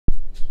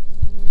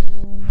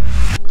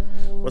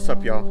What's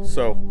up, y'all?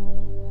 So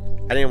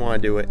I didn't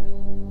want to do it,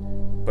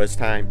 but it's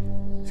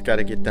time. It's got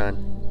to get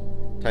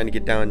done. Time to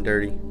get down and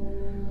dirty.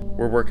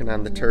 We're working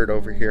on the turd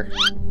over here,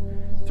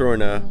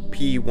 throwing a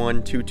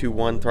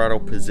P1221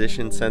 throttle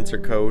position sensor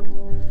code.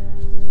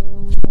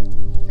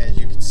 As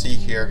you can see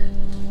here,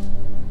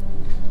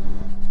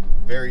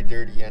 very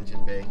dirty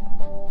engine bay.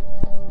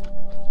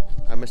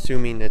 I'm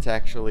assuming it's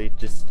actually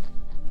just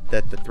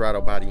that the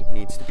throttle body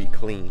needs to be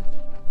cleaned.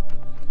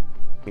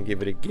 Let me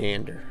give it a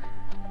gander,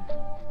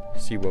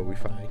 see what we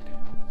find.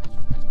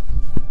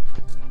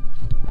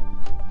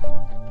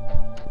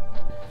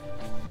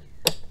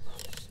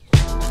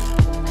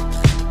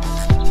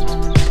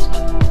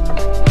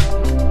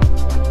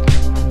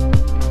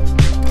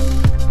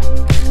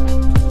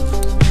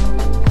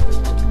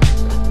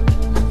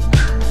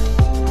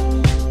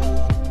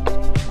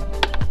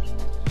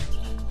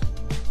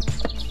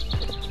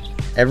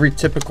 Every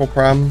typical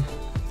problem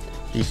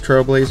these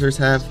Trailblazers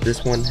have,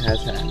 this one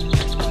has had.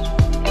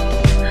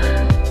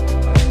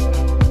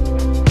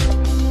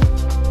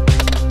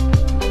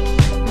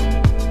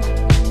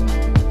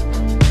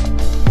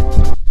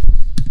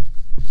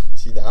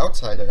 See, the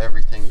outside of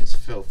everything is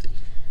filthy.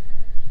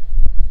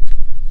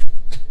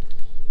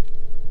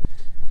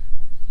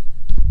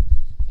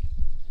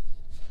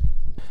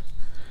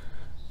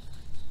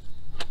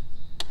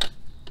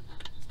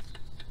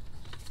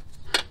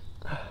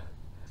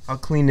 I'll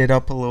clean it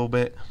up a little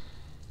bit.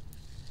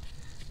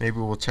 Maybe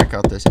we'll check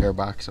out this air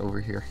box over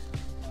here.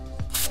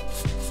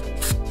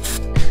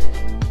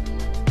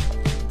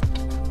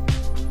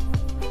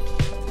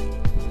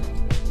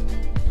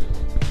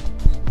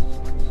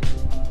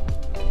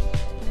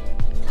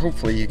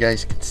 Hopefully you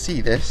guys can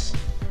see this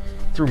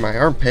through my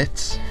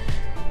armpits.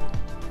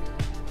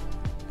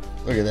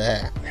 Look at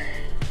that.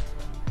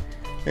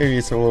 Maybe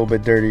it's a little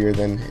bit dirtier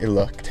than it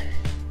looked.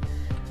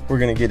 We're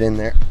gonna get in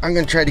there. I'm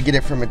gonna try to get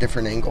it from a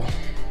different angle.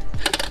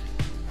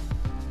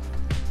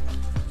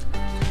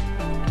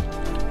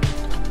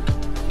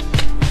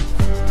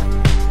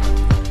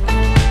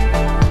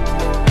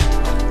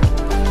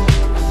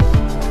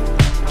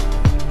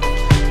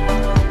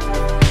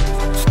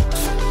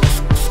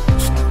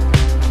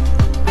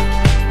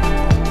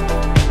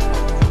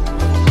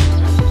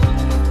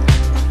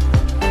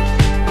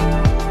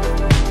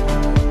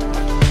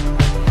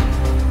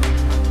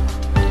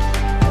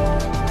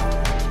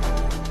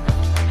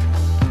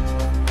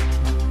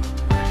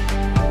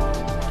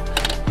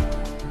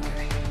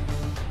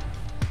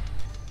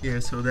 Yeah,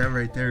 so that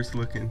right there is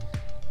looking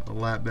a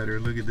lot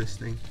better. Look at this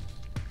thing.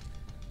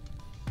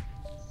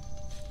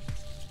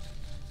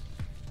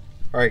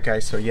 Alright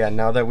guys, so yeah,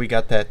 now that we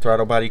got that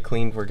throttle body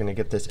cleaned, we're gonna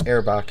get this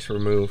air box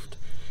removed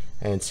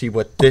and see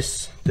what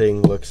this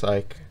thing looks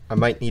like. I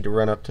might need to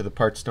run up to the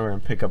parts store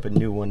and pick up a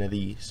new one of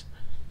these.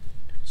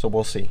 So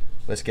we'll see.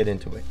 Let's get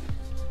into it.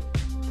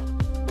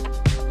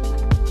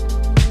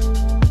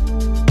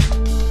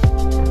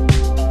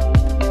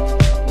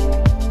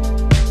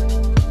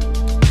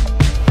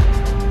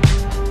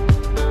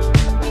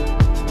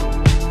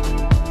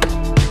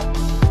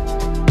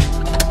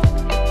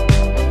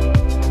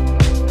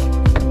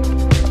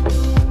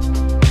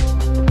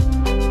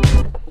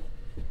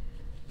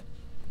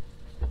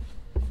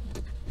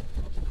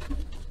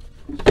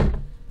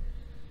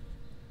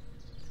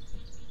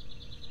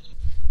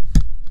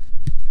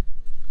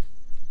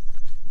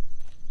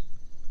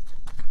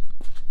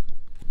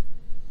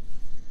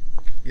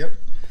 Yep,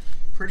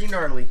 pretty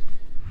gnarly.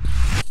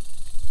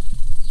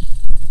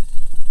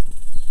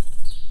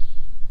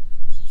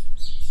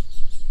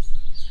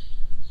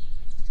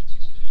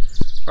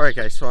 Alright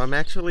guys, so I'm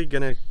actually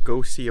gonna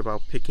go see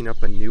about picking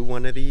up a new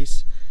one of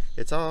these.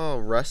 It's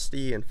all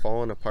rusty and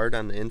falling apart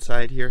on the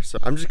inside here, so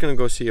I'm just gonna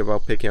go see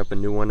about picking up a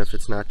new one if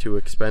it's not too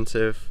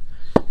expensive.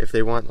 If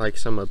they want like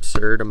some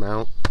absurd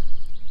amount,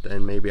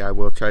 then maybe I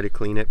will try to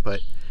clean it, but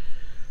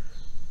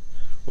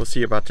we'll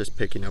see about just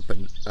picking up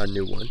a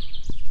new one.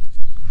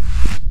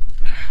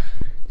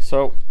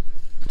 So,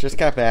 just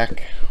got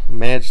back,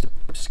 managed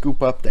to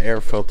scoop up the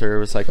air filter. It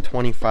was like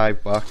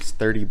 25 bucks,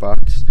 30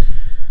 bucks.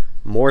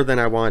 More than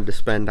I wanted to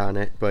spend on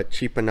it, but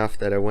cheap enough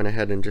that I went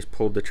ahead and just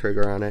pulled the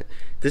trigger on it.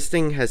 This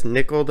thing has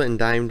nickeled and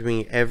dimed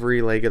me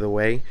every leg of the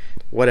way.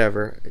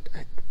 Whatever, it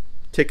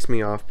ticks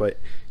me off, but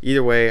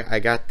either way, I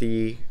got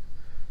the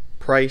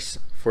price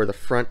for the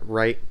front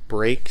right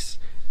brakes,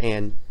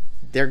 and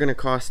they're gonna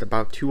cost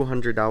about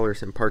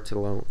 $200 in parts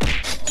alone.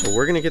 So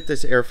we're gonna get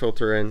this air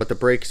filter in, but the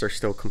brakes are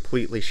still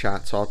completely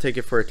shot. So I'll take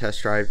it for a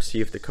test drive,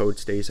 see if the code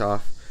stays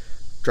off,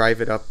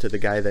 drive it up to the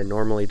guy that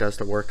normally does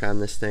the work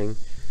on this thing,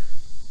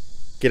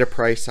 get a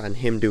price on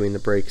him doing the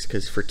brakes,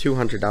 because for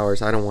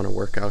 $200 I don't want to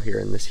work out here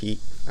in this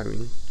heat. I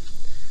mean,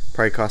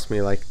 probably cost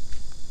me like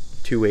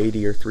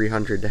 $280 or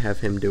 $300 to have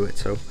him do it.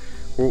 So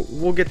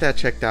we'll get that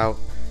checked out.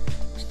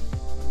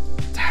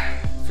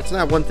 If it's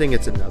not one thing,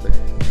 it's another.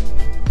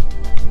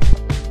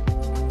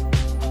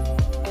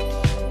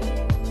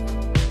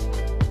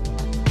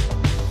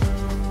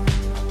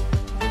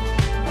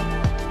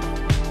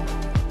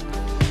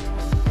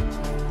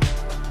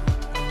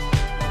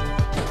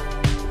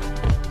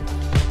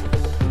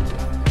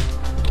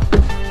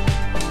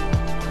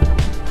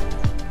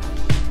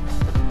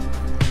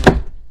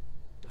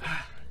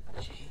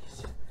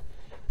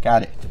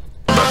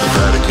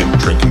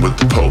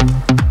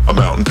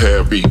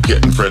 beat,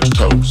 getting French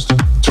toast.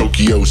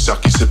 Tokyo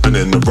sake sipping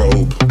in the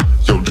robe.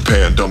 Yo,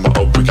 Japan, don't my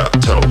we got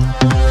toe.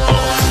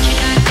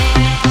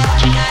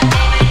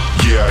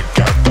 Yeah, I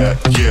got that.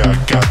 Yeah, I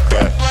got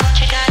that.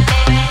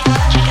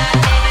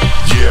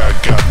 Yeah, I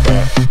got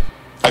that.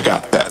 I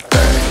got that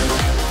thing.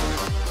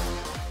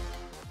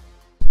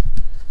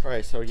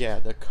 Alright, so yeah,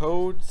 the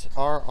codes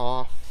are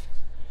off,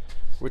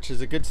 which is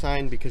a good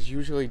sign because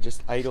usually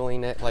just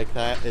idling it like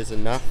that is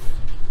enough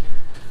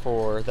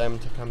for them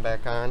to come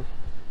back on.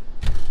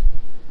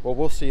 Well,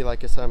 we'll see.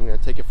 Like I said, I'm going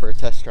to take it for a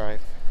test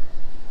drive,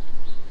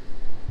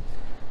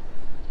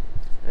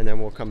 and then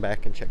we'll come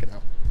back and check it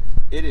out.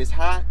 It is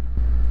hot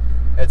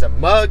as a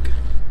mug.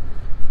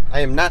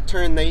 I am not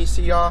turning the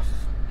AC off.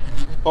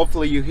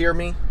 Hopefully you hear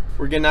me.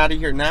 We're getting out of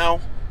here now.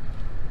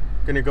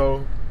 Gonna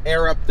go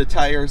air up the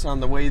tires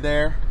on the way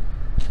there.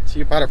 See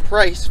about a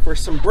price for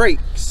some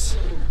brakes.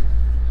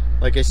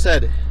 Like I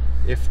said,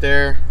 if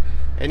they're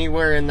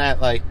anywhere in that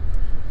like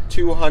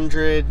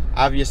 200,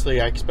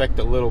 obviously I expect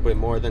a little bit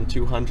more than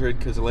 200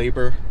 because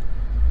labor.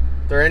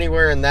 If they're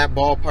anywhere in that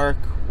ballpark,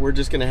 we're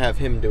just gonna have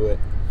him do it.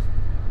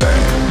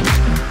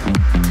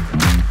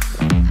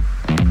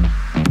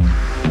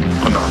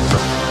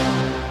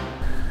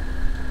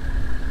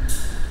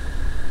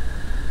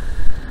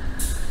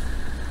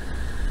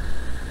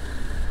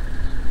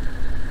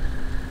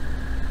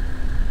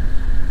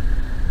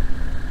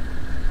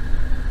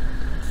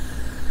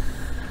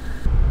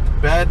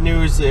 Bad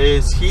news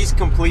is he's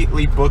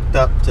completely booked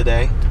up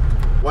today.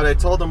 What I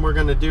told him we're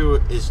gonna do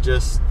is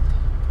just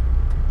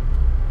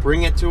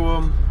bring it to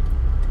him,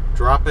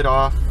 drop it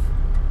off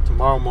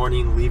tomorrow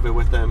morning, leave it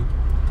with him.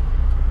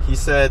 He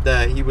said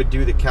that he would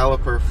do the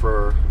caliper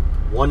for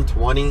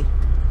 120,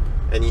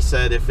 and he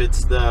said if it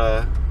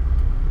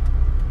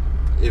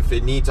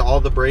needs all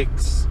the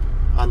brakes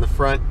on the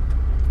front,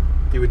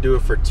 he would do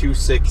it for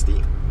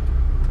 260.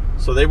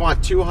 So they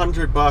want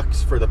 200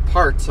 bucks for the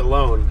parts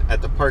alone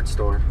at the parts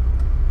store,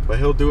 but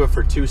he'll do it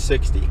for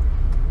 260.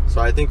 So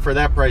I think for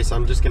that price,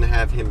 I'm just gonna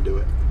have him do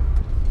it.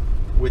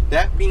 With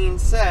that being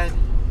said,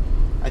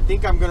 I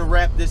think I'm gonna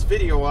wrap this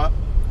video up.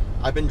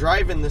 I've been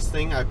driving this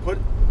thing. I put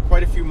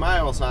quite a few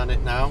miles on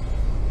it now,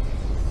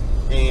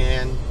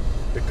 and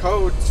the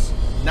code's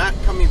not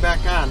coming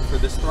back on for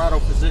this throttle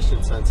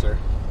position sensor.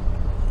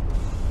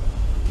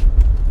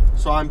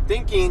 So I'm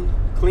thinking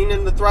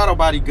cleaning the throttle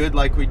body good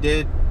like we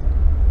did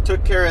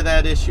took care of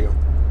that issue.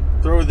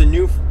 Throw the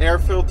new air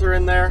filter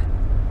in there.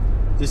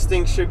 This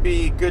thing should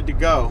be good to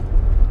go.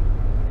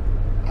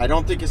 I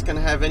don't think it's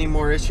gonna have any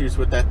more issues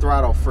with that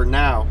throttle for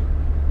now,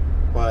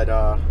 but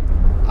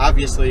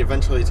obviously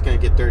eventually it's gonna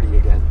get dirty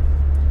again.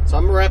 So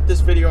I'm gonna wrap this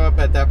video up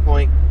at that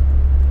point.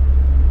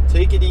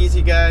 Take it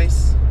easy,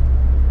 guys.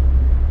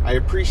 I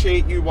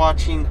appreciate you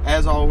watching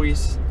as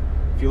always.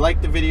 If you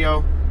like the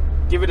video,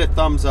 give it a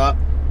thumbs up.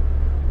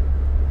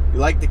 If you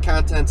like the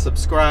content,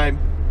 subscribe.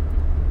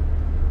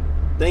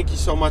 Thank you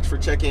so much for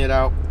checking it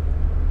out.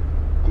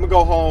 I'm gonna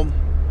go home,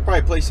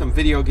 probably play some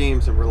video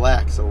games and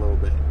relax a little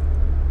bit.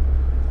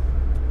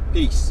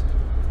 Peace.